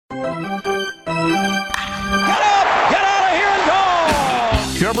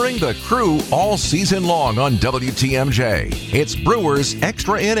Covering the Crew all season long on WTMJ, it's Brewers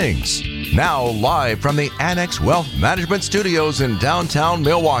Extra Innings. Now live from the Annex Wealth Management Studios in downtown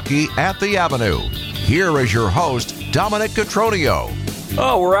Milwaukee at the Avenue. Here is your host, Dominic Cotroneo.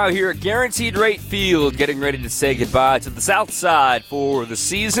 Oh, we're out here at Guaranteed Rate Field getting ready to say goodbye to the South Side for the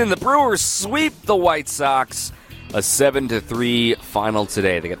season. The Brewers sweep the White Sox, a 7-3 final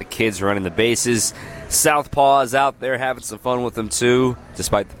today. They got the kids running the bases. Southpaw is out there having some fun with them too,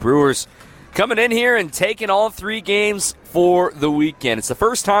 despite the Brewers coming in here and taking all 3 games for the weekend. It's the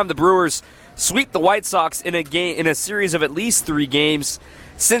first time the Brewers sweep the White Sox in a series of at least 3 games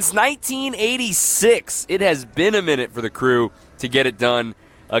since 1986. It has been a minute for the Crew to get it done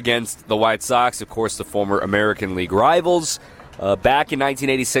against the White Sox, of course, the former American League rivals. Back in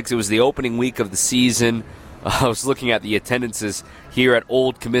 1986, it was the opening week of the season. I was looking at the attendances here at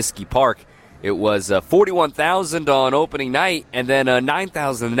Old Comiskey Park. It was 41,000 on opening night and then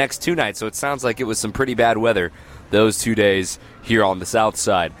 9,000 the next 2 nights. So it sounds like it was some pretty bad weather those 2 days here on the south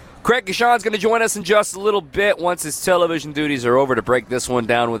side. Craig Gashan's going to join us in just a little bit once his television duties are over to break this one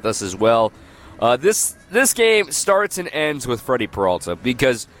down with us as well. This game starts and ends with Freddie Peralta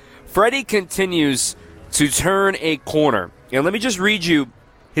because Freddie continues to turn a corner. And let me just read you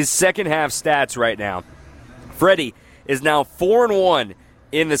his second half stats right now. Freddie is now 4-1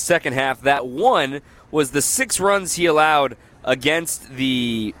 in the second half. That one was the 6 runs he allowed against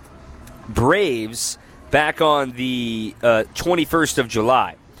the Braves back on the 21st of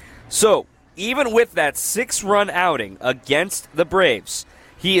July. So, even with that 6-run outing against the Braves,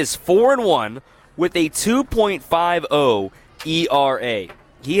 he is 4-1 with a 2.50 ERA.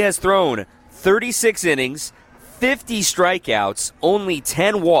 He has thrown 36 innings, 50 strikeouts, only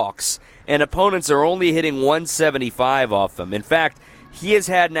 10 walks, and opponents are only hitting 175 off them. In fact, he has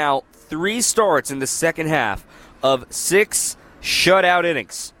had now 3 starts in the second half of 6 shutout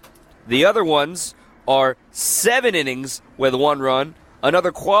innings. The other ones are 7 innings with 1 run,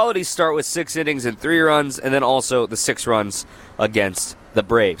 another quality start with 6 innings and 3 runs, and then also the 6 runs against the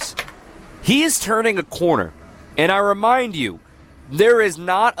Braves. He is turning a corner, and I remind you, there is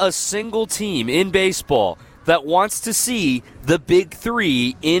not a single team in baseball that wants to see the big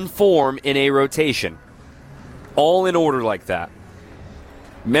 3 in form in a rotation. All in order like that.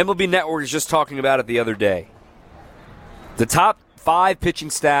 MLB Network is just talking about it the other day. The top 5 pitching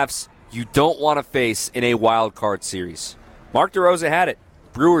staffs you don't want to face in a wild card series. Mark DeRosa had it.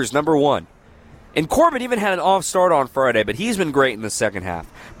 Brewers number 1. And Corbin even had an off start on Friday, but he's been great in the second half.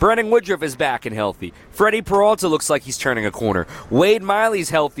 Brennan Woodruff is back and healthy. Freddie Peralta looks like he's turning a corner. Wade Miley's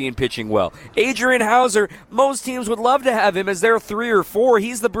healthy and pitching well. Adrian Hauser, most teams would love to have him as their 3 or 4.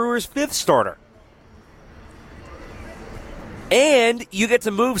 He's the Brewers' 5th starter. And you get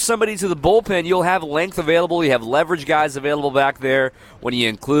to move somebody to the bullpen. You'll have length available. You have leverage guys available back there when you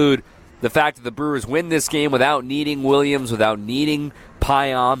include the fact that the Brewers win this game without needing Williams, without needing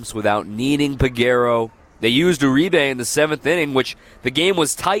Payams, without needing Peguero. They used Uribe in the 7th inning, which the game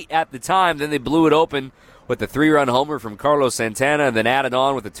was tight at the time. Then they blew it open with the 3-run homer from Carlos Santana and then added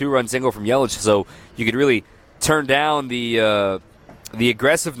on with a 2-run single from Yelich. So you could really turn down the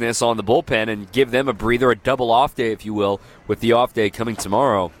aggressiveness on the bullpen and give them a breather, a double off day, if you will, with the off day coming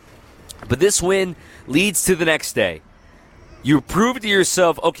tomorrow. But this win leads to the next day. You prove to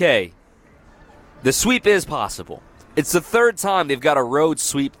yourself, okay, the sweep is possible. It's the 3rd time they've got a road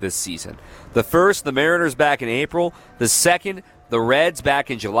sweep this season. The first, the Mariners back in April. The second, the Reds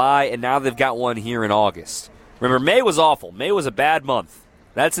back in July. And now they've got one here in August. Remember, May was awful. May was a bad month.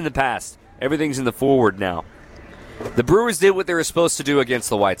 That's in the past. Everything's in the forward now. The Brewers did what they were supposed to do against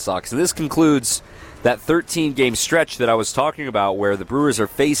the White Sox. And this concludes that 13-game stretch that I was talking about where the Brewers are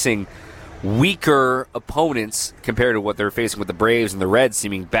facing weaker opponents compared to what they're facing with the Braves and the Reds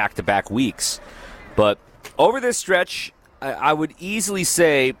seeming back-to-back weeks. But over this stretch, I would easily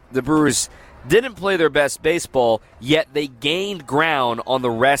say the Brewers didn't play their best baseball, yet they gained ground on the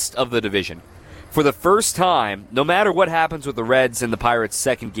rest of the division. For the first time, no matter what happens with the Reds and the Pirates'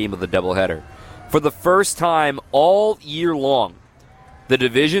 second game of the doubleheader, for the first time all year long, the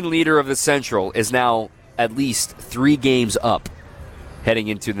division leader of the Central is now at least 3 games up heading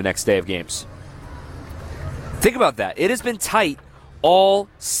into the next day of games. Think about that. It has been tight all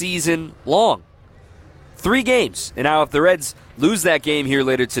season long. 3 games. And now if the Reds lose that game here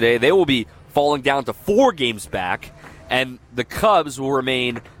later today, they will be falling down to 4 games back, and the Cubs will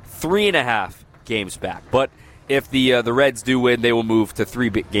remain 3.5 games back. But if the Reds do win, they will move to 3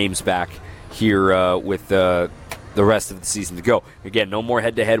 games back here with the rest of the season to go. Again, no more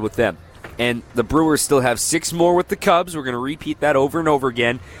head-to-head with them. And the Brewers still have 6 more with the Cubs. We're going to repeat that over and over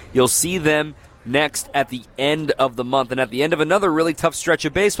again. You'll see them next at the end of the month and at the end of another really tough stretch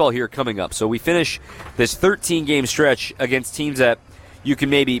of baseball here coming up. So we finish this 13-game stretch against teams that you can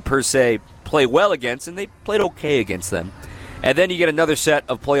maybe, per se, play well against, and they played okay against them. And then you get another set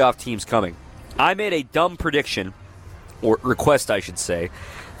of playoff teams coming. I made a dumb prediction, or request I should say,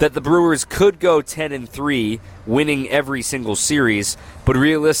 that the Brewers could go 10-3, winning every single series, but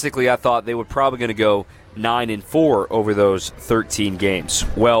realistically I thought they were probably going to go 9-4 over those 13 games.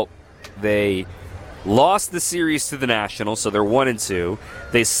 Well, they lost the series to the Nationals, so they're 1-2.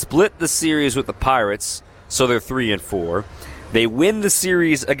 They split the series with the Pirates, so they're 3-4. They win the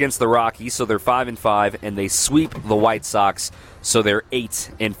series against the Rockies, so they're 5-5, and they sweep the White Sox, so they're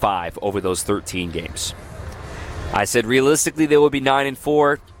 8-5 over those 13 games. I said realistically they will be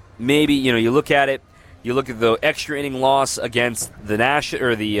 9-4. Maybe, you look at it. You look at the extra inning loss against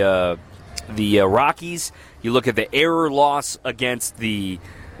the Rockies. You look at the error loss against the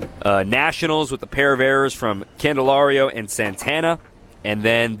Nationals with the pair of errors from Candelario and Santana, and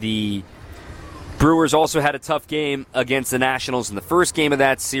then the Brewers also had a tough game against the Nationals in the first game of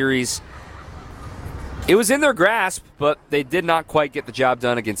that series. It was in their grasp, but they did not quite get the job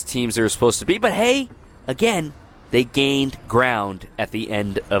done against teams they were supposed to be. But hey, again, they gained ground at the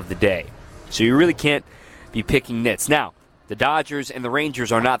end of the day. So you really can't be picking nits. Now, the Dodgers and the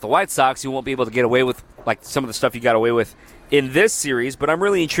Rangers are not the White Sox. You won't be able to get away with like some of the stuff you got away with in this series, but I'm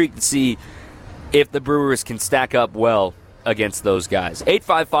really intrigued to see if the Brewers can stack up well against those guys.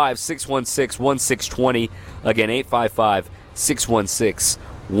 855-616-1620. Again,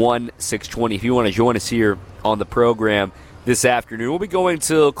 855-616-1620. If you want to join us here on the program this afternoon, we'll be going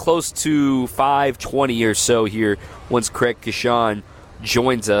till close to 5:20 or so here once Craig Kashan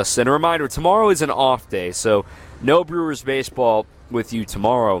joins us. And a reminder, tomorrow is an off day, so no Brewers baseball with you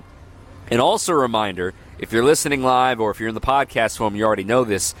tomorrow. And also a reminder, if you're listening live or if you're in the podcast form, you already know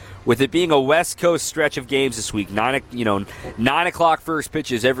this, with it being a West Coast stretch of games this week, 9 o'clock first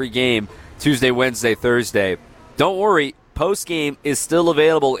pitches every game, Tuesday, Wednesday, Thursday. Don't worry, post-game is still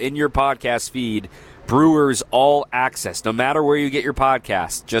available in your podcast feed, Brewers All Access. No matter where you get your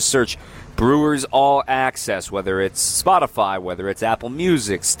podcast, just search Brewers All Access, whether it's Spotify, whether it's Apple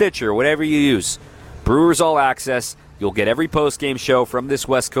Music, Stitcher, whatever you use. Brewers All Access. You'll get every post-game show from this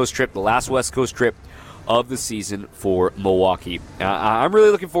West Coast trip, the last West Coast trip of the season for Milwaukee. I'm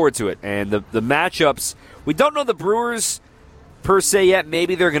really looking forward to it. And the matchups, we don't know the Brewers per se yet.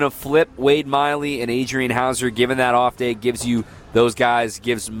 Maybe they're going to flip Wade Miley and Adrian Hauser, given that off day. Gives you those guys,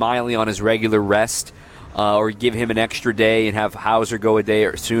 gives Miley on his regular rest, or give him an extra day and have Hauser go a day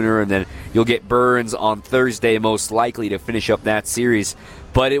or sooner, and then you'll get Burns on Thursday most likely to finish up that series.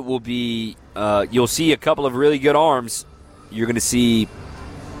 But it will be, you'll see a couple of really good arms. You're going to see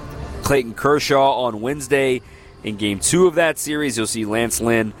Clayton Kershaw on Wednesday in Game 2 of that series. You'll see Lance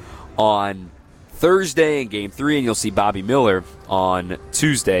Lynn on Thursday in Game 3, and you'll see Bobby Miller on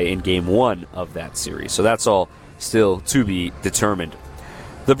Tuesday in Game 1 of that series. So that's all still to be determined.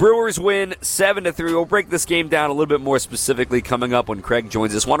 The Brewers win 7-3. We'll break this game down a little bit more specifically coming up when Craig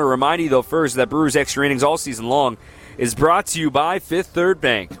joins us. I want to remind you, though, first that Brewers Extra Innings all season long is brought to you by Fifth Third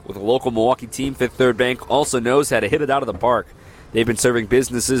Bank. With a local Milwaukee team, Fifth Third Bank also knows how to hit it out of the park. They've been serving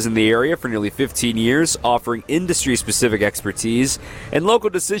businesses in the area for nearly 15 years, offering industry-specific expertise and local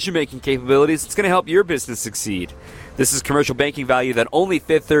decision-making capabilities that's going to help your business succeed. This is commercial banking value that only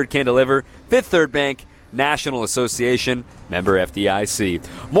Fifth Third can deliver. Fifth Third Bank, National Association, member FDIC.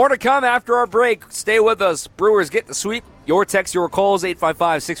 More to come after our break. Stay with us. Brewers get the sweep. Your text, your calls,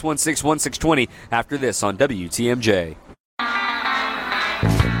 855-616-1620 after this on WTMJ.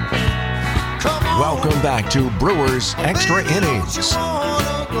 Welcome back to Brewers Extra Innings.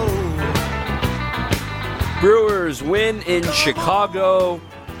 Brewers win in Chicago,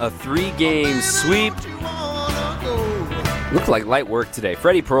 a 3-game sweep. Looked like light work today.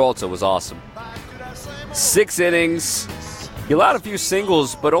 Freddie Peralta was awesome. 6 innings. He allowed a few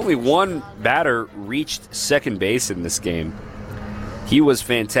singles, but only one batter reached second base in this game. He was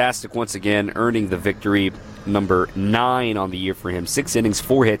fantastic once again, earning the victory. Number 9 on the year for him. 6 innings,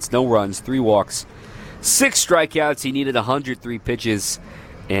 4 hits, no runs, 3 walks, 6 strikeouts. He needed 103 pitches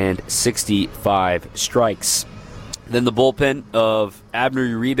and 65 strikes. Then the bullpen of Abner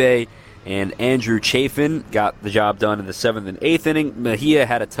Uribe and Andrew Chafin got the job done in the 7th and 8th inning. Mejia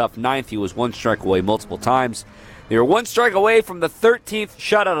had a tough 9th. He was 1 strike away multiple times. They were 1 strike away from the 13th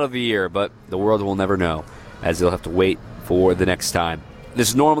shutout of the year, but the world will never know, as they'll have to wait for the next time. This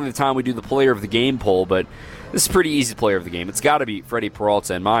is normally the time we do the player of the game poll, but This is a pretty easy player of the game. It's got to be Freddie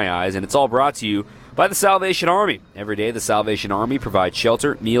Peralta in my eyes, and it's all brought to you by the Salvation Army. Every day, the Salvation Army provides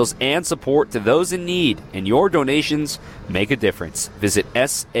shelter, meals, and support to those in need, and your donations make a difference. Visit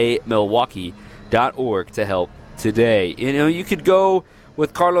samilwaukee.org to help today. You could go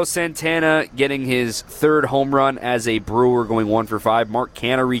with Carlos Santana getting his third home run as a Brewer, going 1 for 5. Mark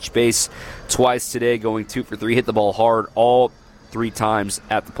Canha reached base twice today, going 2 for 3. Hit the ball hard all 3 times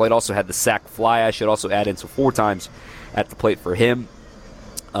at the plate. Also had the sac fly. I should also add in, so 4 times at the plate for him.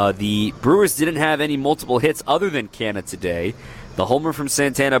 The Brewers didn't have any multiple hits other than Canha today. The homer from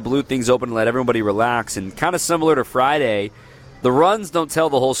Santana blew things open and let everybody relax. And kind of similar to Friday, the runs don't tell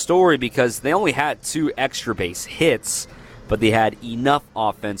the whole story because they only had 2 extra base hits, but they had enough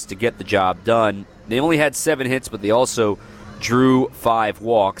offense to get the job done. They only had 7 hits, but they also drew 5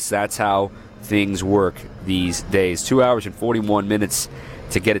 walks. That's how things work these days. 2 hours and 41 minutes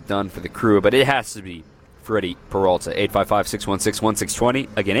to get it done for the Crew, but it has to be Freddie Peralta. 855-616-1620.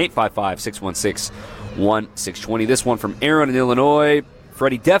 Again, 855-616-1620. This one from Aaron in Illinois.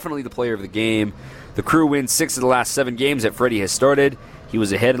 Freddie definitely the player of the game. The Crew wins 6 of the last 7 games that Freddie has started. He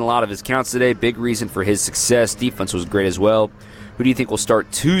was ahead in a lot of his counts today. Big reason for his success. Defense was great as well. Who do you think will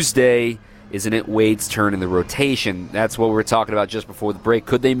start Tuesday? Isn't it Wade's turn in the rotation? That's what we were talking about just before the break.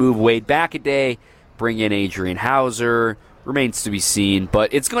 Could they move Wade back a day, bring in Adrian Hauser? Remains to be seen,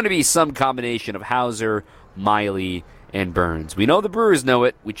 but it's going to be some combination of Hauser, Miley, and Burns. We know the Brewers know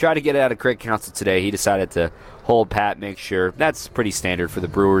it. We tried to get it out of Craig Counsell today. He decided to hold pat, make sure. That's pretty standard for the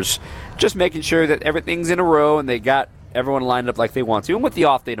Brewers. Just making sure that everything's in a row and they got everyone lined up like they want to. And with the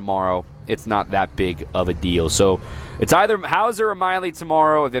off day tomorrow, it's not that big of a deal. So it's either Hauser or Miley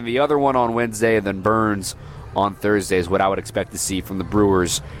tomorrow, and then the other one on Wednesday, and then Burns on Thursday is what I would expect to see from the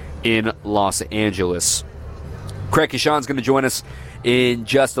Brewers in Los Angeles. Craig Kashan's going to join us in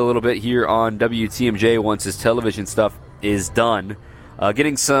just a little bit here on WTMJ once his television stuff is done.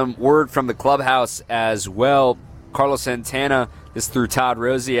 Getting some word from the clubhouse as well. Carlos Santana, this through Todd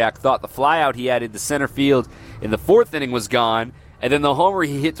Rosiak, thought the flyout he had into center field in the 4th inning was gone, and then the homer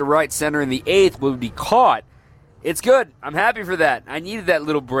he hit to right center in the 8th would be caught. It's good. I'm happy for that. I needed that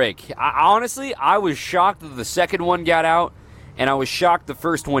little break. Honestly, I was shocked that the second one got out, and I was shocked the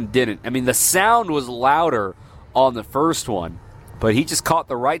first one didn't. I mean, the sound was louder on the first one, but he just caught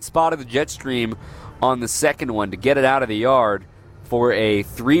the right spot of the jet stream on the second one to get it out of the yard for a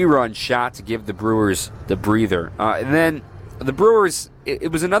 3-run shot to give the Brewers the breather. And then the Brewers,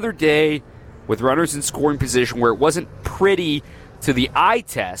 it was another day with runners in scoring position where it wasn't pretty to the eye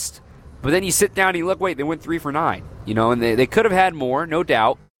test, but then you sit down and you look, wait, they went 3 for 9. And they could have had more, no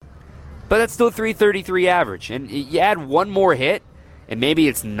doubt, but that's still 333 average. And you add one more hit, and maybe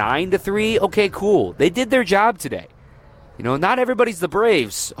it's 9-3. Okay, cool. They did their job today. Not everybody's the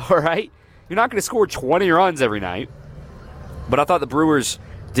Braves, all right? You're not going to score 20 runs every night. But I thought the Brewers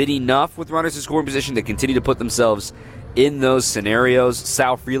did enough with runners in scoring position to continue to put themselves in those scenarios.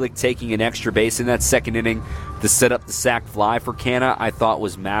 Sal Frelick taking an extra base in that second inning to set up the sac fly for Canha, I thought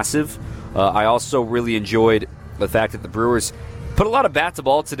was massive. I also really enjoyed the fact that the Brewers put a lot of bat to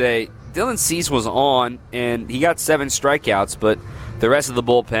ball today. Dylan Cease was on, and he got 7 strikeouts, but the rest of the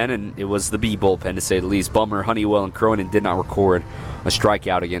bullpen, and it was the B bullpen to say the least, Bummer, Honeywell, and Cronin did not record a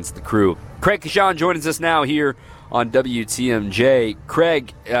strikeout against the Crew. Craig Kashan joins us now here on WTMJ.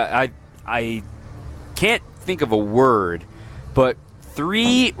 Craig, I can't think of a word, but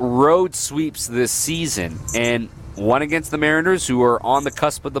 3 road sweeps this season, and one against the Mariners, who are on the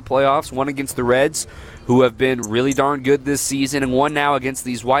cusp of the playoffs, one against the Reds, who have been really darn good this season, and one now against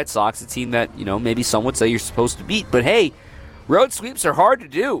these White Sox, a team that, maybe some would say you're supposed to beat. But hey, road sweeps are hard to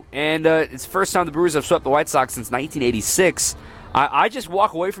do, and it's the first time the Brewers have swept the White Sox since 1986. I just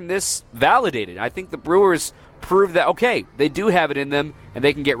walk away from this validated. I think the Brewers prove that, okay, they do have it in them, and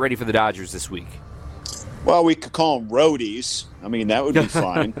they can get ready for the Dodgers this week. Well, we could call them roadies. I mean, that would be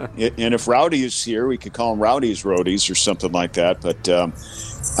fine. And if Rowdy is here, we could call them Rowdy's roadies or something like that. But,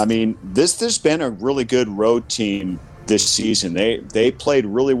 I mean, this has been a really good road team this season. They played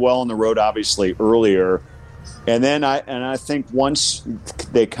really well on the road, obviously, earlier. And then I think once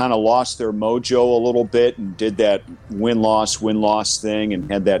they kind of lost their mojo a little bit and did that win-loss thing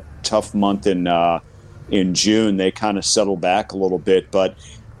and had that tough month in June, they kind of settled back a little bit. But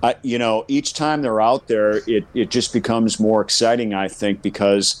each time they're out there, it just becomes more exciting, I think,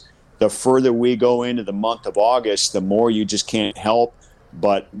 because the further we go into the month of August, the more you just can't help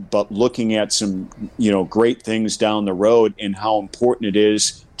but looking at some, great things down the road and how important it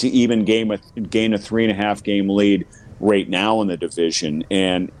is to even gain a 3.5 game lead right now in the division.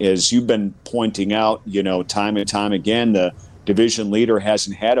 And as you've been pointing out, time and time again, the division leader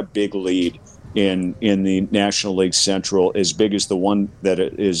hasn't had a big lead in the National League Central as big as the one that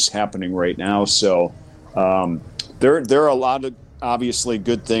is happening right now. So there are a lot of obviously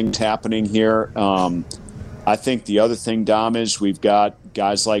good things happening here. I think the other thing, Dom, is we've got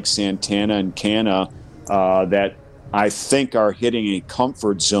guys like Santana and Canna that I think are hitting a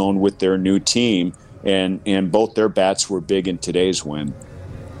comfort zone with their new team, and both their bats were big in today's win.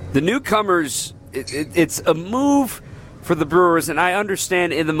 The newcomers, it's a move for the Brewers, and I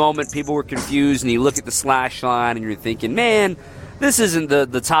understand in the moment people were confused, and you look at the slash line and you're thinking, man, this isn't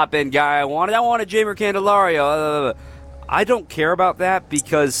the top-end guy I wanted. I wanted Jeimer Candelario. I don't care about that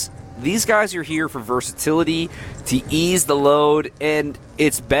because these guys are here for versatility, to ease the load, and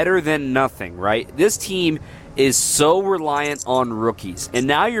it's better than nothing, right? This team is so reliant on rookies, and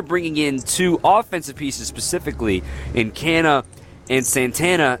now you're bringing in two offensive pieces specifically in Canna and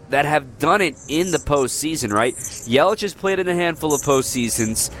Santana that have done it in the postseason, right? Yelich has played in a handful of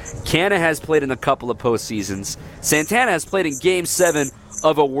postseasons. Canna has played in a couple of postseasons. Santana has played in Game 7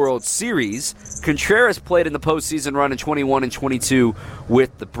 of a World Series. Contreras played in the postseason run in 21 and 22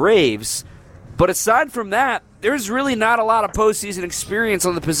 with the Braves. But aside from that, there's really not a lot of postseason experience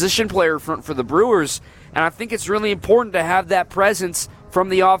on the position player front for the Brewers, and I think it's really important to have that presence from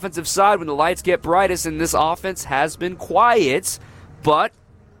the offensive side when the lights get brightest, and this offense has been quiet, but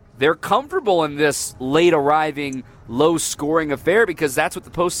they're comfortable in this late-arriving, low-scoring affair because that's what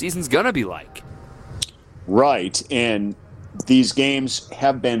the postseason's going to be like. Right, and these games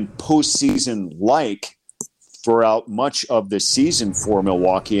have been postseason-like throughout much of the season for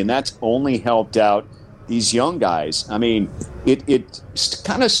Milwaukee, and that's only helped out these young guys. I mean, it's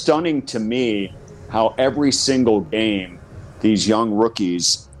kind of stunning to me how every single game these young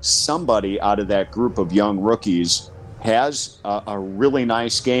rookies, somebody out of that group of young rookies has a really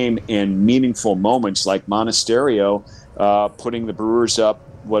nice game in meaningful moments, like Monasterio putting the Brewers up.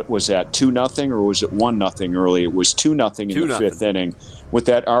 What was that, 2-0, or was it 1-0 early? It was 2-0 in the fifth inning with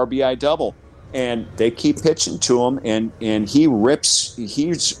that RBI double. And they keep pitching to him, and he's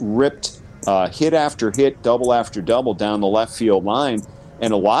ripped hit after hit, double after double down the left field line.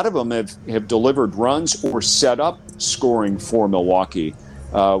 And a lot of them have delivered runs or set up scoring for Milwaukee.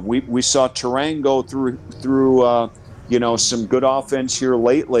 We saw Terang go through some good offense here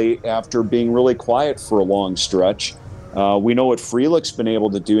lately after being really quiet for a long stretch. We know what Frelick's been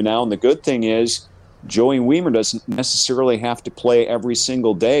able to do now, and the good thing is Joey Wiemer doesn't necessarily have to play every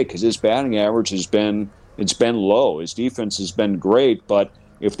single day because his batting average has been low. His defense has been great, but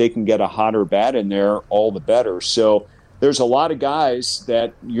if they can get a hotter bat in there, all the better. So there's a lot of guys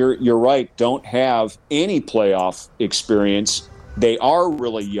that you're right don't have any playoff experience. They are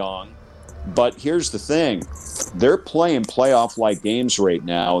really young, but here's the thing: they're playing playoff-like games right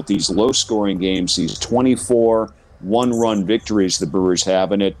now. These low-scoring games, these 24 one-run victories the Brewers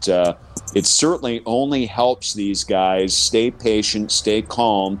have, and it certainly only helps these guys stay patient, stay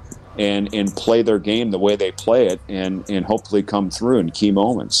calm, and play their game the way they play it, and hopefully come through in key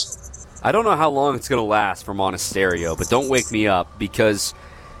moments. I don't know how long it's going to last for Monasterio, but don't wake me up because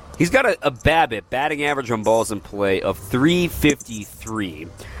he's got a BABIP, batting average on balls in play, of .353.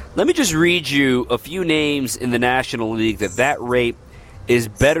 Let me just read you a few names in the National League that rate is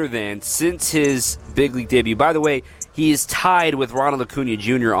better than since his big league debut. By the way, he is tied with Ronald Acuna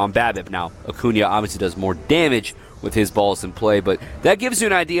Jr. on BABIP. Now, Acuna obviously does more damage with his balls in play, but that gives you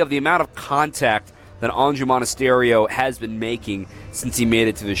an idea of the amount of contact that Andrew Monasterio has been making since he made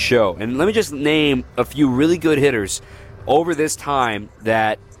it to the show. And let me just name a few really good hitters over this time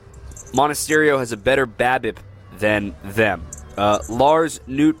that Monasterio has a better BABIP than them. Lars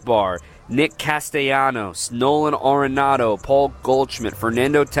Nootbaar, Nick Castellanos, Nolan Arenado, Paul Goldschmidt,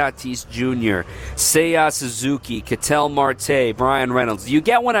 Fernando Tatis Jr., Seiya Suzuki, Ketel Marte, Brian Reynolds. You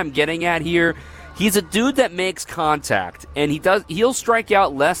get what I'm getting at here? He's a dude that makes contact, and he'll strike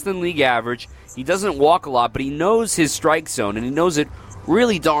out less than league average. He doesn't walk a lot, but he knows his strike zone, and he knows it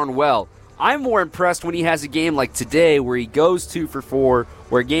really darn well. I'm more impressed when he has a game like today where he goes 2 for 4,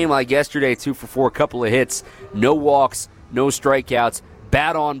 or a game like yesterday, 2 for 4, a couple of hits, no walks, no strikeouts,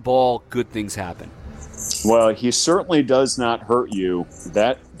 bat on ball, good things happen. Well, he certainly does not hurt you.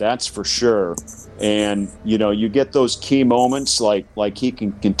 That's for sure. And you get those key moments like he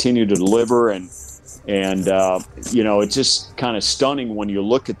can continue to deliver, and it's just kind of stunning when you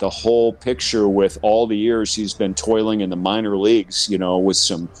look at the whole picture with all the years he's been toiling in the minor leagues, with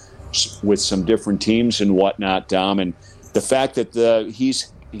some different teams and whatnot, Dom, and the fact that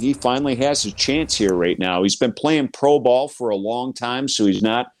he finally has a chance here right now. He's been playing pro ball for a long time, so he's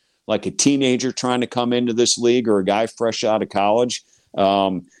not like a teenager trying to come into this league or a guy fresh out of college.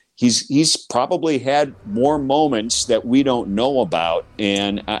 he's probably had more moments that we don't know about,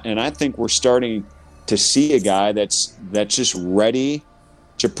 and I think we're starting to see a guy that's just ready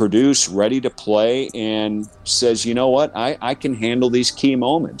to produce, ready to play, and says, you know what, I can handle these key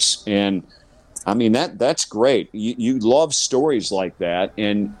moments. And I mean, that's great. You love stories like that,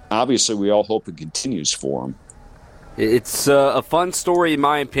 and obviously we all hope it continues for him. It's a fun story, in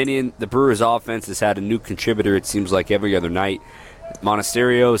my opinion. The Brewers offense has had a new contributor, it seems like, every other night.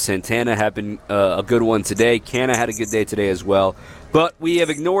 Monasterio, Santana have been a good one today. Canna had a good day today as well. But we have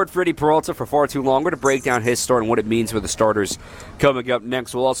ignored Freddie Peralta for far too long. We're to break down his start and what it means for the starters coming up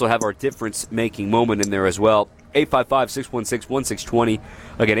next. We'll also have our difference-making moment in there as well. 855-616-1620.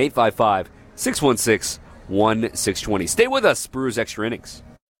 Again, 855-616-1620. Stay with us, Brewers Extra Innings.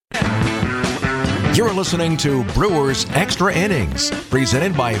 You're listening to Brewers Extra Innings,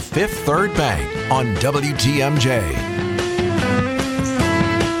 presented by Fifth Third Bank on WTMJ.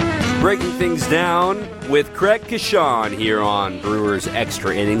 Breaking things down with Craig Kashan here on Brewers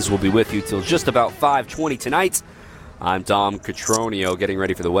Extra Innings. We'll be with you till just about 5:20 tonight. I'm Dom Cotroneo, getting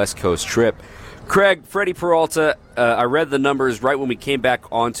ready for the West Coast trip. Craig, Freddie Peralta, I read the numbers right when we came back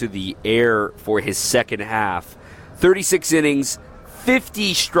onto the air for his second half. 36 innings,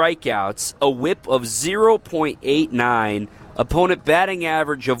 50 strikeouts, a whip of 0.89, opponent batting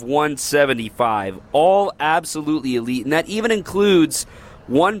average of 175, all absolutely elite, and that even includes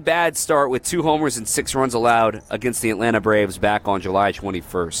one bad start with 2 homers and 6 runs allowed against the Atlanta Braves back on July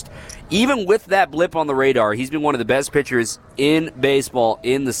 21st. Even with that blip on the radar, he's been one of the best pitchers in baseball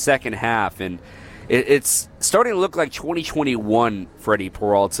in the second half, and it's starting to look like 2021 Freddie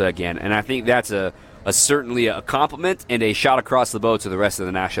Peralta again, and I think that's certainly a compliment and a shot across the bow to the rest of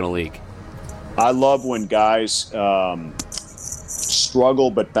the National League. I love when guys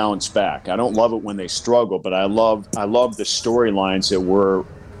struggle but bounce back. I don't love it when they struggle, but I love the storylines that we're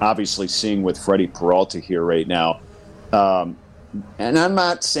obviously seeing with Freddie Peralta here right now. And I'm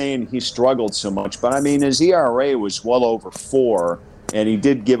not saying he struggled so much, but I mean, his ERA was well over 4, and he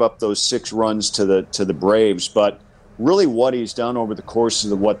did give up those 6 runs to the Braves. But really, what he's done over the course of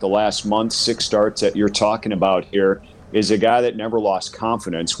the last month, 6 starts that you're talking about here, is a guy that never lost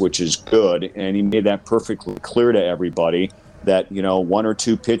confidence, which is good, and he made that perfectly clear to everybody that, you know, 1 or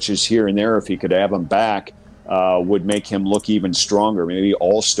 2 pitches here and there, if he could have them back, would make him look even stronger, maybe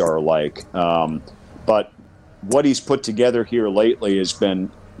all-star-like. But what he's put together here lately has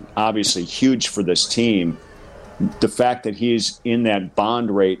been obviously huge for this team. The fact that he's in that bond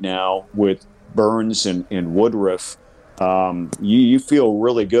right now with Burns and Woodruff, you feel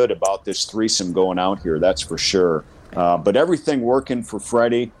really good about this threesome going out here, that's for sure. But everything working for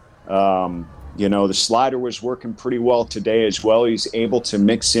Freddie. You know, the slider was working pretty well today as well. He's able to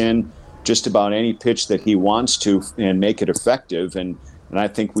mix in just about any pitch that he wants to and make it effective. And I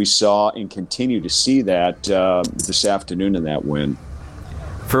think we saw and continue to see that this afternoon in that win.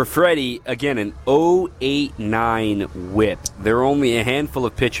 For Freddie, again, an 0.89 whip. There are only a handful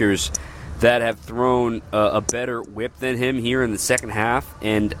of pitchers that have thrown a better whip than him here in the second half,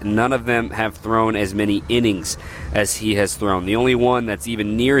 and none of them have thrown as many innings as he has thrown. The only one that's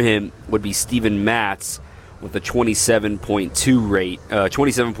even near him would be Steven Matz with a 27.2 rate,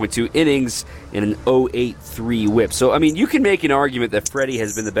 27.2 innings and an 0.83 whip. So, I mean, you can make an argument that Freddie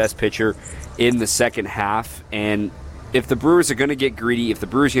has been the best pitcher in the second half, and if the Brewers are going to get greedy, if the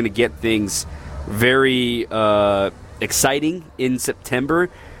Brewers are going to get things very exciting in September,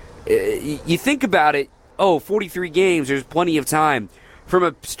 you think about it, 43 games, there's plenty of time. From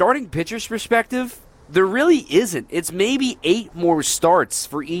a starting pitcher's perspective, there really isn't. It's maybe 8 more starts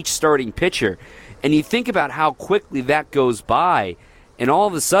for each starting pitcher. And you think about how quickly that goes by, and all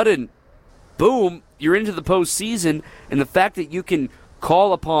of a sudden, boom, you're into the postseason, and the fact that you can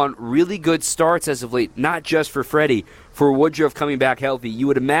call upon really good starts as of late, not just for Freddie, for Woodruff coming back healthy. You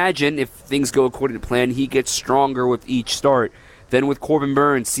would imagine, if things go according to plan, he gets stronger with each start. Then with Corbin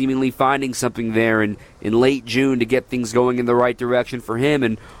Burns seemingly finding something there in late June to get things going in the right direction for him.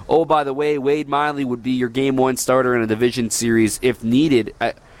 And, oh, by the way, Wade Miley would be your Game 1 starter in a division series if needed.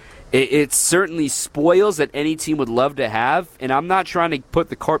 It certainly spoils that any team would love to have. And I'm not trying to put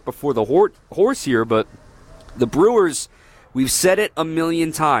the cart before the horse here, but the Brewers, we've said it a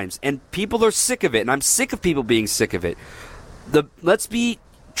million times, and people are sick of it, and I'm sick of people being sick of it. Let's be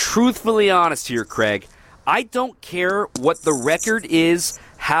truthfully honest here, Craig. I don't care what the record is,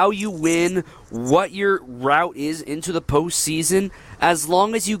 how you win, what your route is into the postseason, as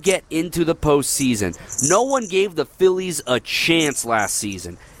long as you get into the postseason. No one gave the Phillies a chance last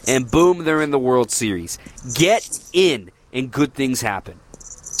season, and boom, they're in the World Series. Get in, and good things happen.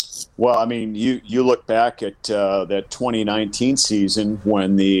 Well, I mean, you look back at that 2019 season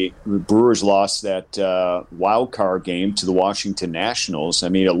when the Brewers lost that wild card game to the Washington Nationals. I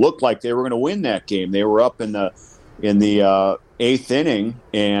mean, it looked like they were going to win that game. They were up in the eighth inning,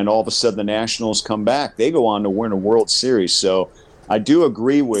 and all of a sudden the Nationals come back. They go on to win a World Series. So I do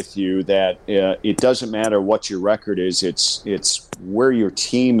agree with you that it doesn't matter what your record is. It's where your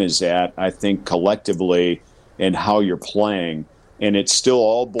team is at, I think, collectively, and how you're playing. And it still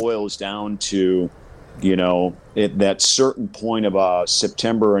all boils down to, that certain point of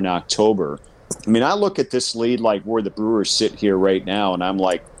September and October. I mean, I look at this lead like where the Brewers sit here right now, and I'm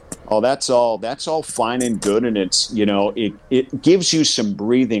like, oh, that's all fine and good, and it's it gives you some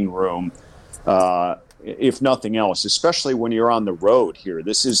breathing room, if nothing else, especially when you're on the road here.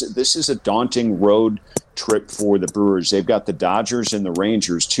 This is a daunting road trip for the Brewers. They've got the Dodgers and the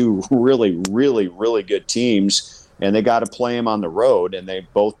Rangers, two really, really, really good teams. And they got to play them on the road, and they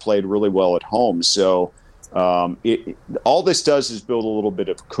both played really well at home. So all this does is build a little bit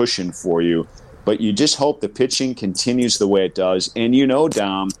of cushion for you. But you just hope the pitching continues the way it does. And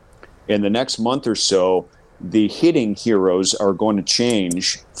Dom, in the next month or so, the hitting heroes are going to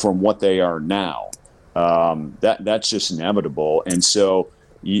change from what they are now. That's just inevitable. And so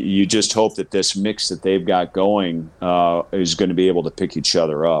you just hope that this mix that they've got going is going to be able to pick each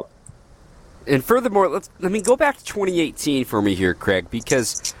other up. And furthermore, let me go back to 2018 for me here, Craig,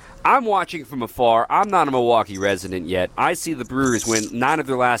 because I'm watching from afar. I'm not a Milwaukee resident yet. I see the Brewers win 9 of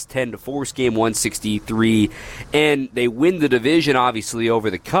their last 10 to force game 163, and they win the division, obviously, over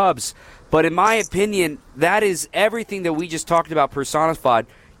the Cubs. But in my opinion, that is everything that we just talked about personified.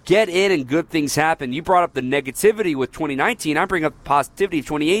 Get in and good things happen. You brought up the negativity with 2019. I bring up the positivity of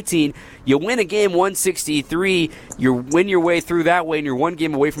 2018. You win a game 163. You win your way through that way, and you're one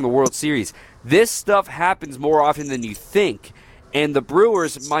game away from the World Series. This stuff happens more often than you think, and the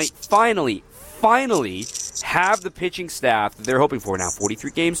Brewers might finally have the pitching staff that they're hoping for. Now, 43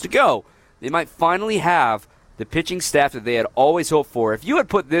 games to go. They might finally have the pitching staff that they had always hoped for. If you had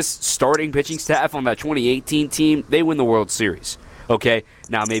put this starting pitching staff on that 2018 team, they win the World Series. Okay,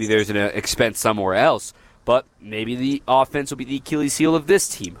 now maybe there's an expense somewhere else, but maybe the offense will be the Achilles heel of this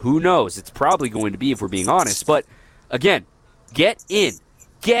team. Who knows? It's probably going to be, if we're being honest. But, again, get in.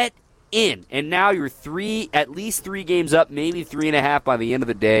 And now you're at least 3 games up, maybe 3.5 by the end of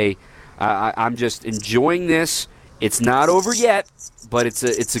the day. I'm just enjoying this. It's not over yet, but it's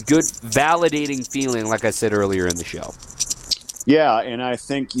a good validating feeling, like I said earlier in the show. Yeah, and I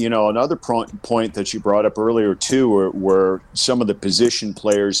think, another point that you brought up earlier, too, were some of the position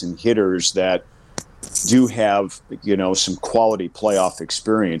players and hitters that do have, some quality playoff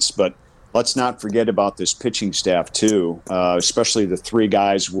experience. But let's not forget about this pitching staff, too, especially the 3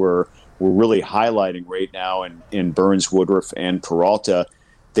 guys we're really highlighting right now in Burns, Woodruff, and Peralta.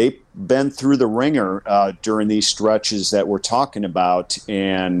 They've been through the ringer during these stretches that we're talking about,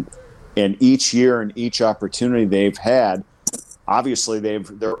 and each year and each opportunity they've had, obviously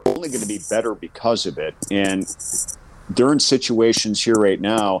they're only going to be better because of it. And during situations here right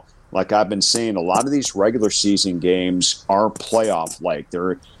now, like I've been saying, a lot of these regular season games are playoff-like.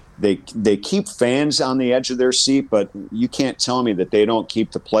 They keep fans on the edge of their seat, but you can't tell me that they don't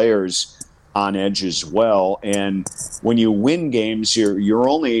keep the players on edge as well. And when you win games, you're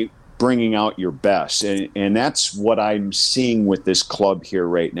only bringing out your best. And that's what I'm seeing with this club here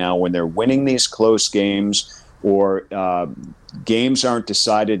right now. When they're winning these close games, or games aren't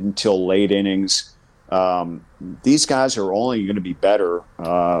decided until late innings, these guys are only going to be better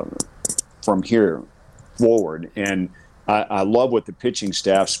from here forward. And I love what the pitching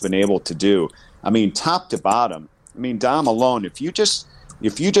staff's been able to do. I mean, top to bottom. I mean, Dom alone, if you just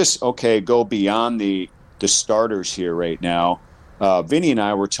go beyond the starters here right now. Vinny and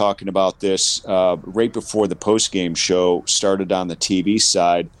I were talking about this right before the post-game show started on the TV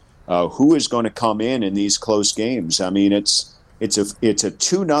side. Who is going to come in these close games? I mean, it's a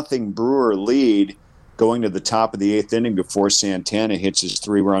 2-0 Brewer lead going to the top of the 8th inning before Santana hits his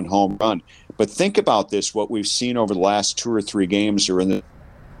 3-run home run. But think about this: what we've seen over the last 2 or 3 games are in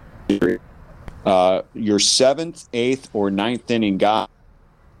the your 7th, 8th, or 9th inning guys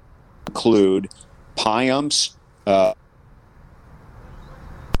include Payams,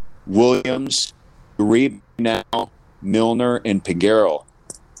 Williams, Uribe now, Milner, and Peguero.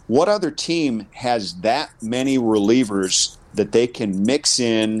 What other team has that many relievers that they can mix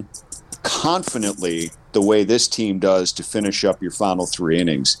in confidently the way this team does to finish up your final 3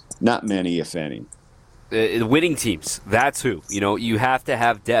 innings? Not many, if any. Winning teams, that's who. You have to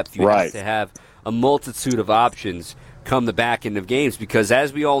have depth. You right. have to have a multitude of options come the back end of games because,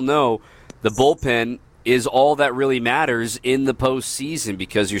 as we all know, the bullpen is all that really matters in the postseason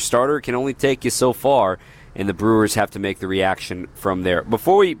because your starter can only take you so far, and the Brewers have to make the reaction from there.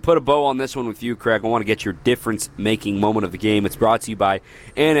 Before we put a bow on this one with you, Craig, I want to get your difference-making moment of the game. It's brought to you by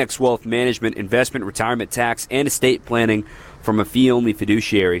Annex Wealth Management, investment, retirement, tax, and estate planning from a fee-only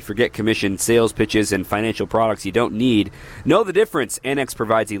fiduciary. Forget commission, sales pitches, and financial products you don't need. Know the difference. Annex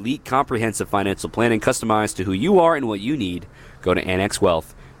provides elite, comprehensive financial planning customized to who you are and what you need. Go to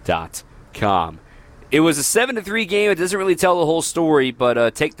annexwealth.com. It was a 7-3 game. It doesn't really tell the whole story,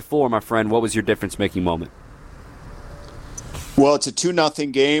 but take the floor, my friend. What was your difference-making moment? Well, it's a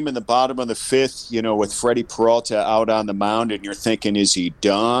 2-0 game in the bottom of the fifth, with Freddie Peralta out on the mound, and you're thinking, is he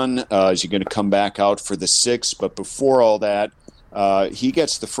done? Is he going to come back out for the sixth? But before all that, he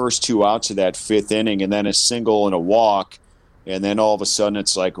gets the first 2 outs of that fifth inning, and then a single and a walk, and then all of a sudden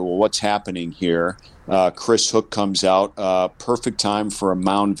it's like, well, what's happening here? Chris Hook comes out, perfect time for a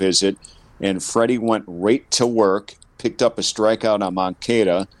mound visit, and Freddie went right to work, picked up a strikeout on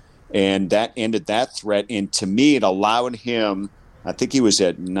Moncada, and that ended that threat. And to me, it allowed him, I think he was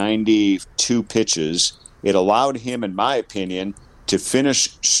at 92 pitches, it allowed him, in my opinion, to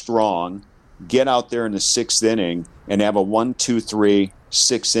finish strong, get out there in the sixth inning, and have a 1-2-3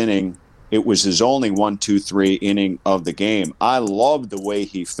 sixth inning. It was his only 1-2-3 inning of the game. I loved the way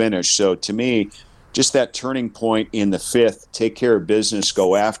he finished. So to me, just that turning point in the fifth, take care of business,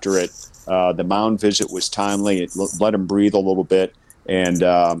 go after it. The mound visit was timely. It let him breathe a little bit. And,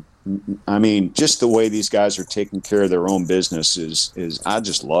 just the way these guys are taking care of their own business is I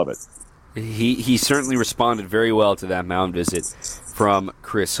just love it. He certainly responded very well to that mound visit from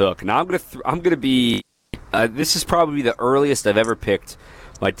Chris Hook. Now I'm gonna be this is probably the earliest I've ever picked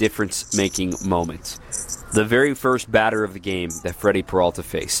my difference-making moment. The very first batter of the game that Freddie Peralta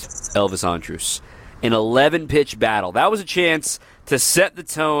faced, Elvis Andrus. An 11-pitch battle. That was a chance to set the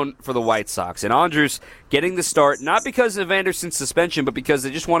tone for the White Sox. And Andrus getting the start, not because of Anderson's suspension, but because they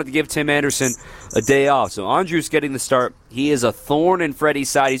just wanted to give Tim Anderson a day off. So Andrus getting the start. He is a thorn in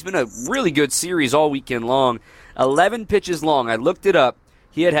Freddie's side. He's been a really good series all weekend long. 11 pitches long. I looked it up.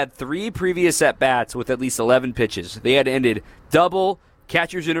 He had 3 previous at-bats with at least 11 pitches. They had ended double,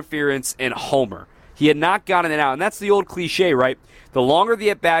 catcher's interference, and homer. He had not gotten it out. And that's the old cliche, right? The longer the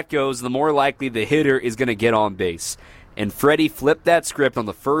at-bat goes, the more likely the hitter is going to get on base. And Freddie flipped that script on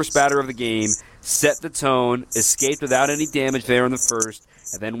the first batter of the game, set the tone, escaped without any damage there in the first,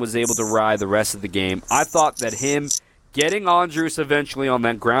 and then was able to ride the rest of the game. I thought that him getting Andrus eventually on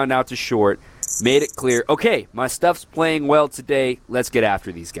that ground out to short made it clear, okay, my stuff's playing well today. Let's get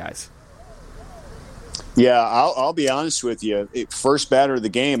after these guys. Yeah, I'll be honest with you. First batter of the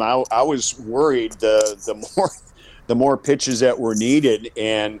game, I was worried the more pitches that were needed,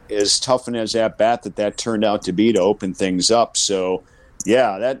 and as tough and as that bat that turned out to be to open things up. So,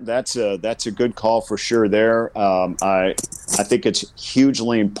 yeah, that's a good call for sure there. I think it's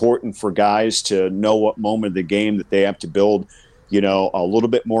hugely important for guys to know what moment of the game that they have to build, a little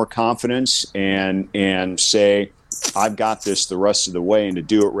bit more confidence and say, I've got this the rest of the way, and to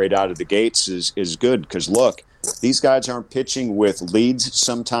do it right out of the gates is good because, look, these guys aren't pitching with leads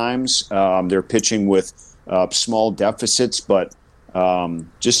sometimes. They're pitching with small deficits, but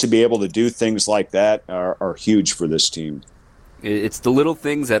just to be able to do things like that are huge for this team. It's the little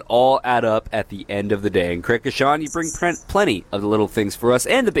things that all add up at the end of the day. And Craig Kashan, you bring plenty of the little things for us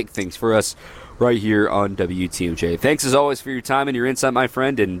and the big things for us right here on WTMJ. Thanks as always for your time and your insight, my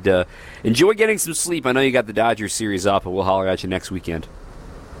friend, and enjoy getting some sleep. I know you got the Dodgers series up, and we'll holler at you next weekend.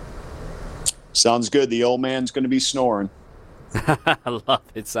 Sounds good. The old man's going to be snoring. I love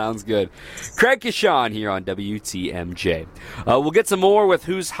it. Sounds good. Craig Kashan here on WTMJ. We'll get some more with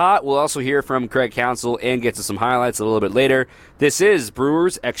Who's Hot. We'll also hear from Craig Counsell and get to some highlights a little bit later. This is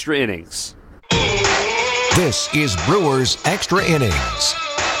Brewers Extra Innings. This is Brewers Extra Innings.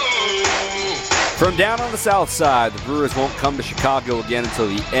 From down on the south side, the Brewers won't come to Chicago again until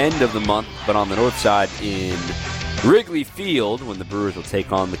the end of the month, but on the north side in Wrigley Field when the Brewers will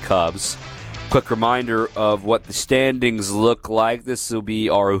take on the Cubs. Quick reminder of what the standings look like. This will be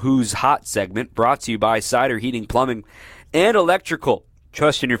our Who's Hot segment, brought to you by Cider Heating, Plumbing, and Electrical.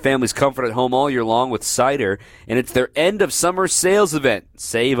 Trust in your family's comfort at home all year long with Cider, and it's their end of summer sales event.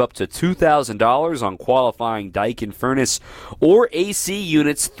 Save up to $2,000 on qualifying Daikin furnace or AC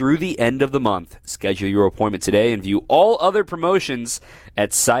units through the end of the month. Schedule your appointment today and view all other promotions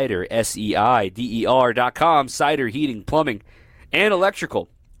at Cider, SEIDER.com. Cider Heating, Plumbing, and Electrical.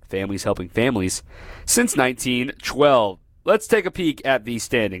 Families helping families since 1912. Let's take a peek at these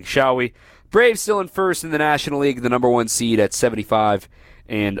standings, shall we? Braves still in first in the National League, the number 1 seed at 75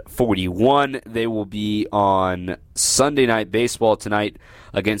 41. They will be on Sunday Night Baseball tonight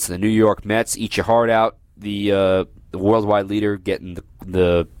against the New York Mets. Eat your heart out. The worldwide leader getting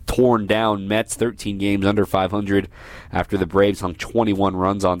the torn down Mets, 13 games under 500 after the Braves hung 21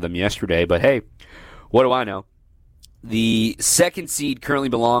 runs on them yesterday. But hey, what do I know? The second seed currently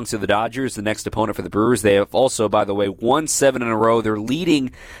belongs to the Dodgers, the next opponent for the Brewers. They have also, by the way, won 7 in a row. They're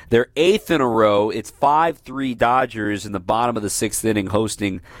leading their 8th in a row. It's 5-3 Dodgers in the bottom of the 6th inning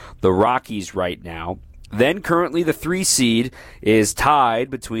hosting the Rockies right now. Then currently the 3 seed is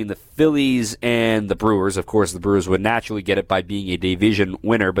tied between the Phillies and the Brewers. Of course, the Brewers would naturally get it by being a division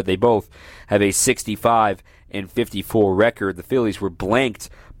winner, but they both have a 65-54 record. The Phillies were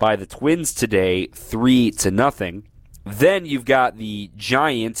blanked by the Twins today, 3-0. Then you've got the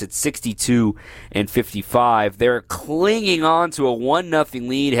Giants at 62-55. They're clinging on to a 1-0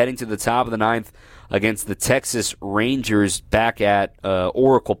 lead heading to the top of the 9th against the Texas Rangers back at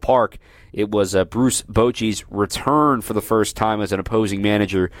Oracle Park. It was Bruce Bochy's return for the first time as an opposing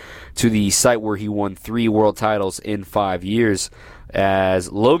manager to the site where he won 3 world titles in 5 years, as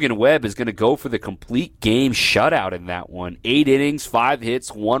Logan Webb is going to go for the complete game shutout in that one. 8 innings, 5 hits,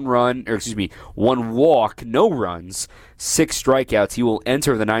 1 walk, no runs, 6 strikeouts. He will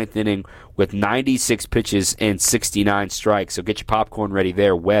enter the 9th inning with 96 pitches and 69 strikes. So get your popcorn ready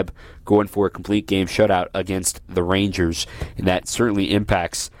there. Webb going for a complete game shutout against the Rangers, and that certainly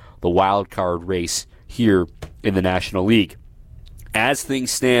impacts the wild card race here in the National League. As things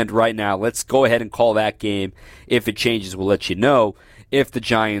stand right now, let's go ahead and call that game. If it changes, we'll let you know. If the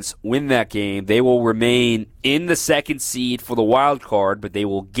Giants win that game, they will remain in the 2nd seed for the wild card, but they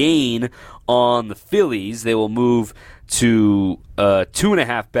will gain on the Phillies. They will move to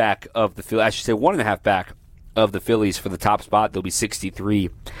 2.5 back of the Phillies. I should say 1.5 back of the Phillies for the top spot. They'll be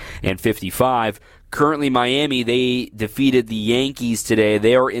 63-55. Currently, Miami, they defeated the Yankees today.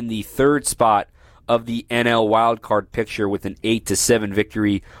 They are in the 3rd spot of the NL wildcard picture with an 8-7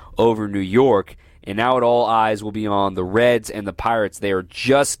 victory over New York. And now all eyes will be on the Reds and the Pirates. They are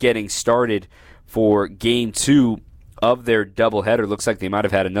just getting started for Game 2 of their doubleheader. Looks like they might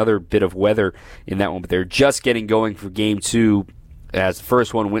have had another bit of weather in that one, but they're just getting going for Game 2, as the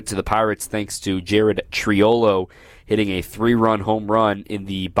first one went to the Pirates thanks to Jared Triolo hitting a 3-run home run in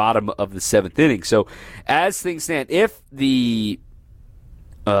the bottom of the 7th inning. So as things stand, if the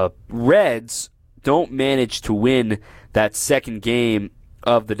Reds don't manage to win that second game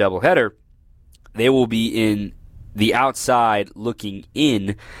of the doubleheader, they will be in the outside looking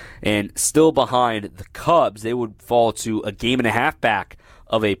in and still behind the Cubs. They would fall to a 1.5 back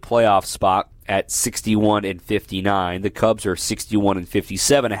of a playoff spot at 61-59. The Cubs are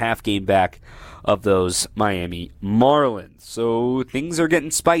 61-57, a half game back of those Miami Marlins. So things are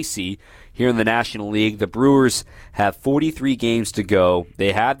getting spicy here in the National League. The Brewers have 43 games to go.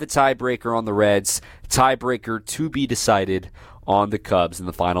 They have the tiebreaker on the Reds, tiebreaker to be decided on the Cubs in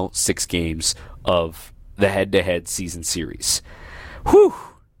the final 6 games of the head-to-head season series. Whew!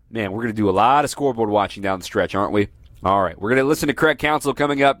 Man, we're going to do a lot of scoreboard watching down the stretch, aren't we? All right, we're going to listen to Craig Counsell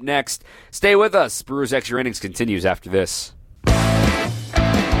coming up next. Stay with us. Brewers Extra Innings continues after this.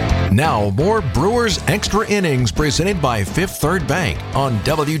 Now, more Brewers Extra Innings presented by Fifth Third Bank on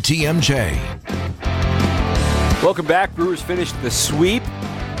WTMJ. Welcome back. Brewers finished the sweep.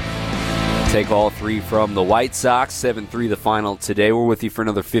 Take all 3 from the White Sox, 7-3 the final today. We're with you for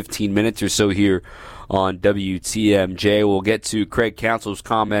another 15 minutes or so here on WTMJ. We'll get to Craig Counsell's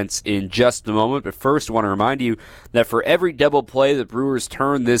comments in just a moment, but first I want to remind you that for every double play the Brewers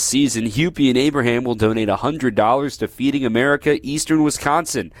turn this season, Hupy and Abraham will donate $100 to Feeding America, Eastern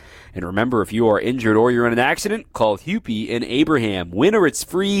Wisconsin. And remember, if you are injured or you're in an accident, call Hupy and Abraham. Winner, it's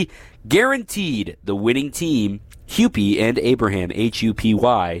free, guaranteed. The winning team, Hupy and Abraham,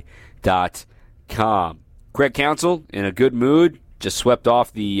 HUPY.com. Craig Counsell in a good mood, just swept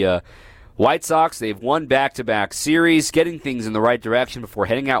off the White Sox. They've won back-to-back series, getting things in the right direction before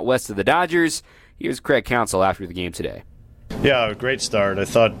heading out west to the Dodgers. Here's Craig Counsell after the game today. Yeah, great start. I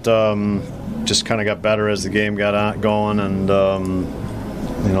thought just kind of got better as the game got going, and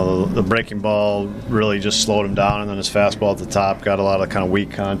the breaking ball really just slowed him down, and then his fastball at the top got a lot of kind of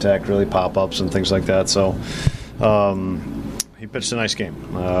weak contact, really pop-ups and things like that. So he pitched a nice game,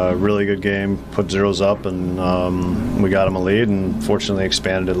 really good game, put zeros up, and we got him a lead, and fortunately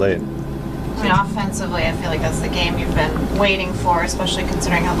expanded it late. I mean, offensively, I feel like that's the game you've been waiting for, especially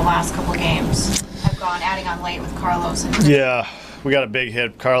considering how the last couple games have gone, adding on late with Carlos. Yeah, we got a big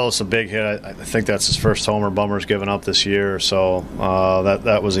hit. Carlos, a big hit. I think that's his first homer Bummer's given up this year, so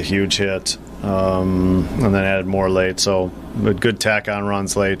that was a huge hit. And then added more late, so a good tack on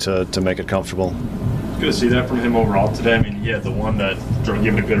runs late to make it comfortable. good to see that from him overall today. I mean, he had the one that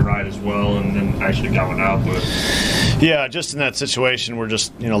gave it a good ride as well, and then actually got one out. But yeah, just in that situation, we're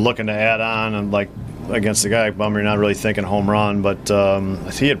just looking to add on, and like against the guy like Bummer, you're not really thinking home run, but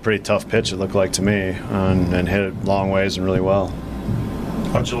he had a pretty tough pitch, it looked like to me, and hit it long ways and really well.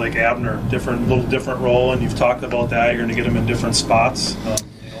 Bunch of like Abner, little different role, and you've talked about that. You're going to get him in different spots.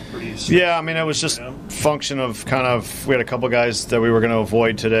 Yeah, I mean, it was just function of we had a couple guys that we were going to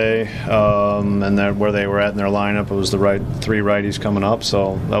avoid today, and that where they were at in their lineup, it was the right 3 righties coming up,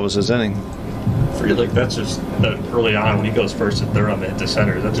 so that was his inning. For you, like that's just early on when he goes first and third on the hit to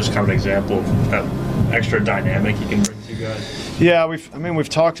center. That's just kind of an example of that extra dynamic he can bring to you guys. Yeah, we've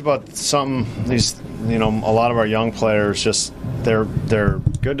talked about these a lot of our young players just they're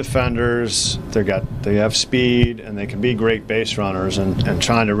good defenders. They have speed and they can be great base runners, and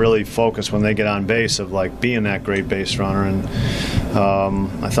trying to really focus when they get on base of like being that great base runner. And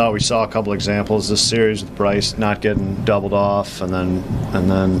I thought we saw a couple examples this series with Bryce not getting doubled off, and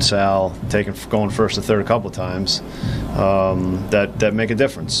then Sal going first to third a couple of times. That make a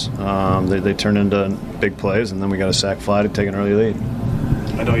difference. They turn into big plays, and then we got a sac fly to take an early lead.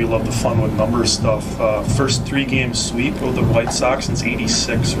 I know you love the fun with numbers stuff. First 3-game sweep of the White Sox since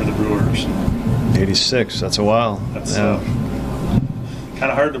 '86 for the Brewers. 86, that's a while. That's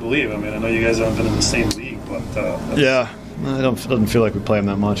kind of hard to believe. I mean, I know you guys haven't been in the same league, but yeah, it doesn't feel like we play them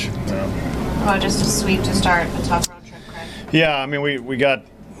that much. Yeah. Well, just a sweep to start a tough road trip, Craig. Yeah, I mean, we got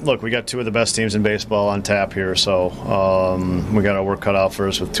 2 of the best teams in baseball on tap here, so we got our work cut out for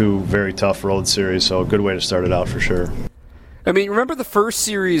us with 2 very tough road series, so a good way to start it out for sure. I mean, remember the first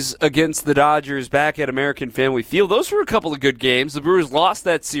series against the Dodgers back at American Family Field? Those were a couple of good games. The Brewers lost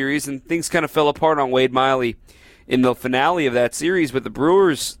that series, and things kind of fell apart on Wade Miley in the finale of that series, but the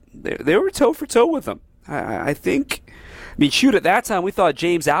Brewers, they were toe-for-toe with them. I think, at that time we thought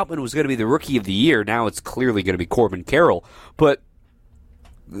James Outman was going to be the Rookie of the Year. Now it's clearly going to be Corbin Carroll, but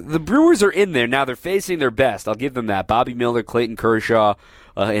the Brewers are in there. Now they're facing their best. I'll give them that. Bobby Miller, Clayton Kershaw,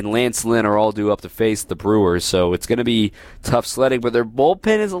 and Lance Lynn are all due up to face the Brewers, so it's going to be tough sledding, but their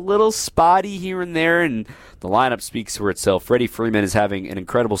bullpen is a little spotty here and there, and the lineup speaks for itself. Freddie Freeman is having an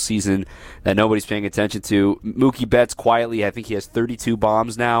incredible season that nobody's paying attention to. Mookie Betts quietly, I think he has 32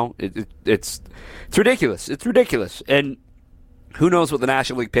 bombs now. It's ridiculous. It's ridiculous, and who knows what the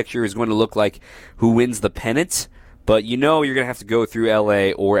National League picture is going to look like, who wins the pennant, but you're going to have to go through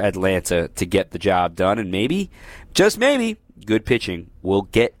L.A. or Atlanta to get the job done, and maybe, just maybe, good pitching will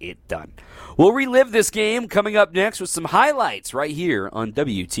get it done. We'll relive this game coming up next with some highlights right here on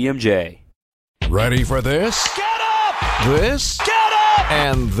WTMJ. Ready for this? Get up! This? Get up!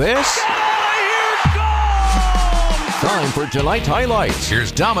 And this? Get out of here! Go! Time for tonight's highlights.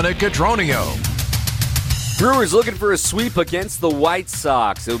 Here's Dominic Cotroneo. Brewers looking for a sweep against the White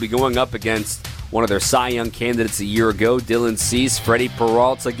Sox. They'll be going up against one of their Cy Young candidates a year ago, Dylan Cease. Freddie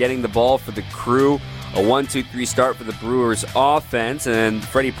Peralta getting the ball for the Crew. A 1-2-3 start for the Brewers offense, and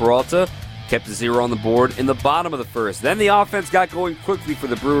Freddie Peralta kept a 0 on the board in the bottom of the first. Then the offense got going quickly for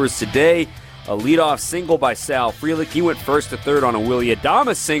the Brewers today. A leadoff single by Sal Frelick. He went first to third on a Willie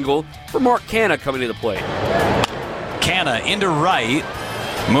Adames single for Mark Canha coming to the plate. Canha into right,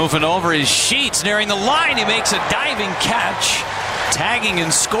 moving over his sheets, nearing the line. He makes a diving catch. Tagging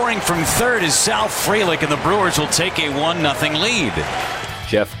and scoring from third is Sal Frelick, and the Brewers will take a 1-0 lead.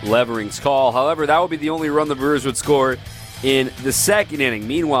 Jeff Levering's call. However, that would be the only run the Brewers would score in the second inning.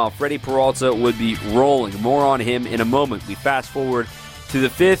 Meanwhile, Freddie Peralta would be rolling. More on him in a moment. We fast forward to the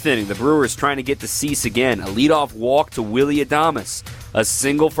 5th inning. The Brewers trying to get to Cease again. A leadoff walk to Willie Adames. A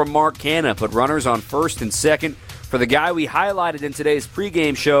single from Mark Canha put runners on first and second for the guy we highlighted in today's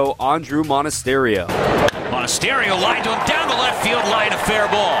pregame show, Andrew Monasterio. Monasterio lined to him down the left field line, a fair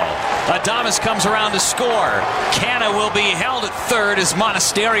ball. Adames comes around to score. Canha will be held at third as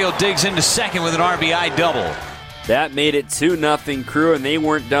Monasterio digs into second with an RBI double. That made it 2-0 Crew, and they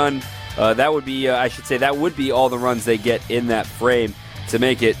weren't done. That would be all the runs they get in that frame to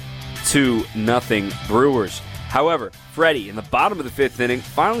make it 2-0 Brewers. However, Freddie, in the bottom of the 5th inning,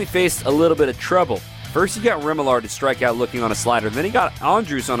 finally faced a little bit of trouble. First, he got Remillard to strike out looking on a slider. Then he got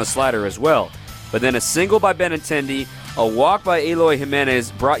Andrus on a slider as well. But then a single by Benintendi, a walk by Eloy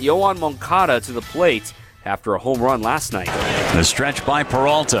Jimenez brought Yoan Moncada to the plate after a home run last night. The stretch by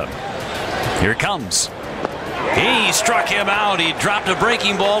Peralta. Here it comes. He struck him out. He dropped a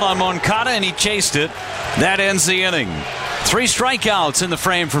breaking ball on Moncada, and he chased it. That ends the inning. 3 strikeouts in the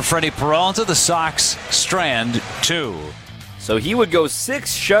frame for Freddie Peralta. The Sox strand 2. So he would go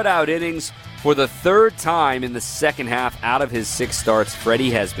 6 shutout innings for the 3rd time in the second half out of his 6 starts. Freddie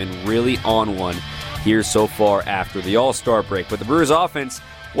has been really on one here so far after the All-Star break. But the Brewers offense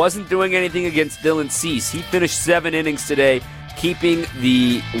wasn't doing anything against Dylan Cease. He finished 7 innings today, keeping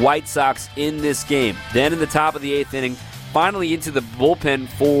the White Sox in this game. Then in the top of the 8th inning, finally into the bullpen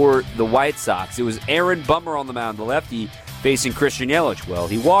for the White Sox. It was Aaron Bummer on the mound, the lefty, facing Christian Yelich. Well,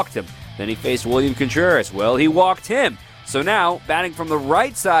 he walked him. Then he faced William Contreras. Well, he walked him. So now, batting from the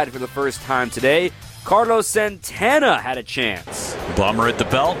right side for the first time today, Carlos Santana had a chance. Bummer at the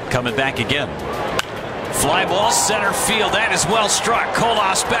belt, coming back again. Fly ball, center field. That is well struck.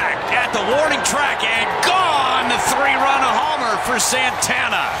 Colas back at the warning track and gone. The 3-run homer for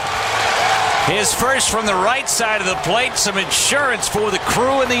Santana. His first from the right side of the plate. Some insurance for the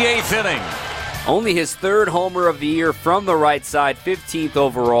Crew in the 8th inning. Only his 3rd homer of the year from the right side, 15th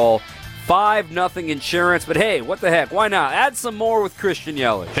overall. 5-0 insurance, but hey, what the heck? Why not? Add some more with Christian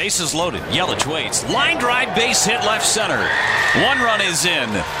Yelich. Bases loaded. Yelich waits. Line drive, base hit left center. 1 run is in.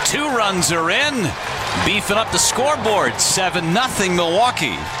 2 runs are in. Beefing up the scoreboard. 7-0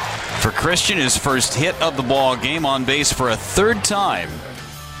 Milwaukee. For Christian, his first hit of the ball game, on base for a 3rd time.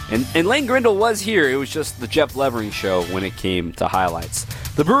 And Lane Grindle was here. It was just the Jeff Levering show when it came to highlights.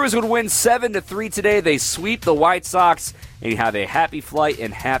 The Brewers would win 7-3 today. They sweep the White Sox and have a happy flight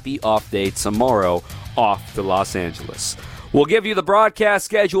and happy off day tomorrow off to Los Angeles. We'll give you the broadcast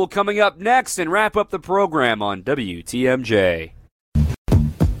schedule coming up next and wrap up the program on WTMJ.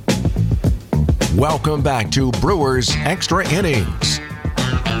 Welcome back to Brewers Extra Innings.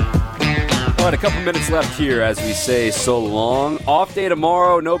 All right, a couple minutes left here as we say so long. Off day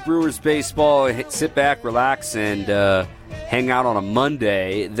tomorrow, no Brewers baseball. Sit back, relax, and hang out on a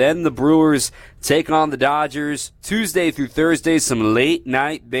Monday. Then the Brewers take on the Dodgers Tuesday through Thursday, some late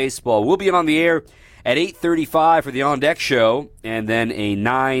night baseball. We'll be on the air at 8:35 for the On Deck show, and then a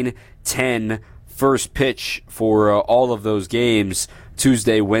 9:10 first pitch for all of those games,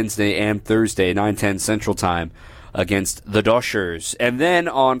 Tuesday, Wednesday, and Thursday, 9:10 Central Time against the Dodgers. And then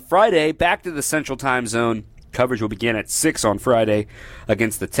on Friday, back to the Central Time Zone. Coverage will begin at 6 on Friday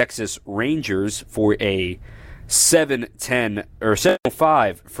against the Texas Rangers for a 7:10 or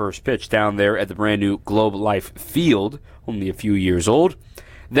 7:05 first pitch down there at the brand new Globe Life Field, only a few years old.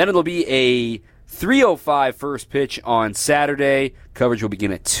 Then it'll be a 3:05 first pitch on Saturday. Coverage will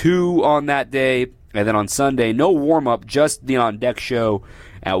begin at 2 on that day. And then on Sunday, no warm-up, just the On Deck show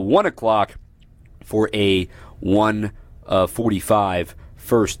at 1 o'clock for a 1:45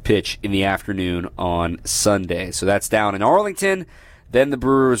 first pitch in the afternoon on Sunday. So that's down in Arlington. Then the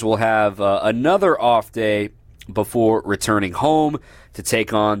Brewers will have another off day before returning home to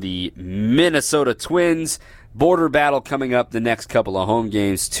take on the Minnesota Twins. Border battle coming up the next couple of home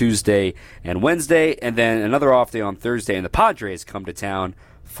games, Tuesday and Wednesday, and then another off day on Thursday, and the Padres come to town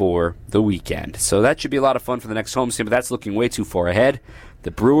for the weekend. So that should be a lot of fun for the next home game, but that's looking way too far ahead. The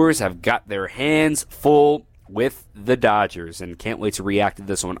Brewers have got their hands full with the Dodgers and can't wait to react to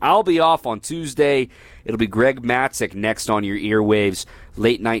this one. I'll be off on Tuesday. It'll be Greg Matzek next on your earwaves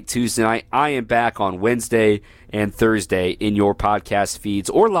late night Tuesday night. I am back on Wednesday and Thursday in your podcast feeds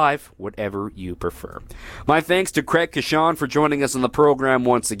or live, whatever you prefer. My thanks to Craig Kashan for joining us on the program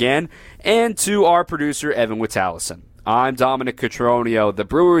once again, and to our producer, Evan Witalison. I'm Dominic Cotroneo. The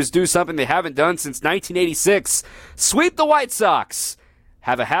Brewers do something they haven't done since 1986. Sweep the White Sox.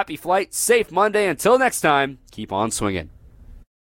 Have a happy flight, safe Monday. Until next time, keep on swinging.